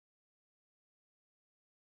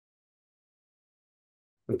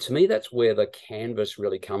And to me, that's where the canvas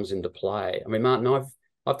really comes into play. I mean, Martin,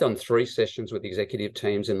 I've done 3 sessions with executive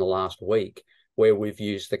teams in the last week where we've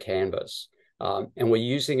used the canvas. And we're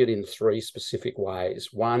using it in 3 specific ways.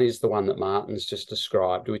 One is the one that Martin's just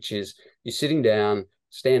described, which is you're sitting down,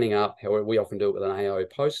 standing up, however, we often do it with an AO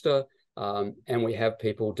poster, and we have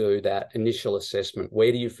people do that initial assessment.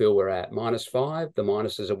 Where do you feel we're at? -5, the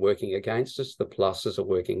minuses are working against us, the pluses are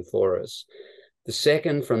working for us. The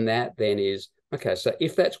second from that then is, okay, so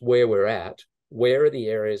if that's where we're at, where are the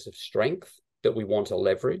areas of strength that we want to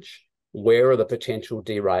leverage? Where are the potential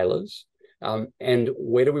derailers? And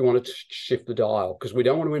where do we want to shift the dial? Because we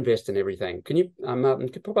don't want to invest in everything. Can you, Martin,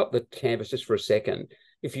 can you pop up the canvas just for a second?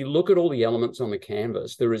 If you look at all the elements on the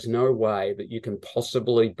canvas, there is no way that you can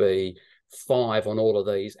possibly be 5 on all of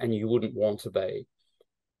these and you wouldn't want to be.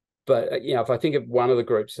 But, if I think of one of the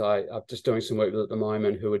groups I'm just doing some work with at the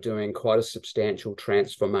moment who are doing quite a substantial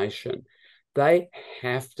transformation, they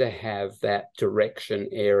have to have that direction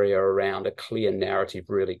area around a clear narrative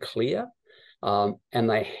really clear. And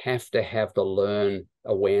they have to have the learn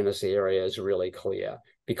awareness areas really clear,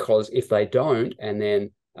 because if they don't and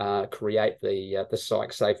then create the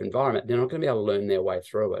psych-safe environment, they're not going to be able to learn their way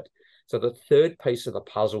through it. So the third piece of the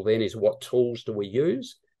puzzle then is what tools do we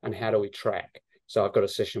use and how do we track? So I've got a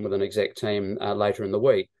session with an exec team later in the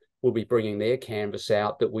week. We'll be bringing their canvas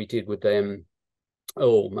out that we did with them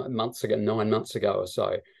 9 months ago or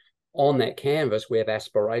so. On that canvas, we have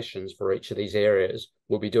aspirations for each of these areas.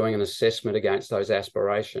 We'll be doing an assessment against those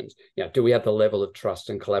aspirations. Do we have the level of trust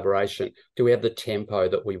and collaboration? Do we have the tempo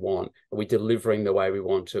that we want? Are we delivering the way we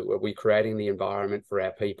want to? Are we creating the environment for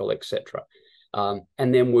our people, etc.? And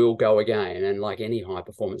then we'll go again. And like any high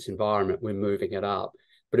performance environment, we're moving it up.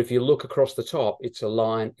 But if you look across the top, it's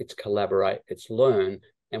align, it's collaborate, it's learn,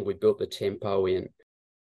 and we built the tempo in.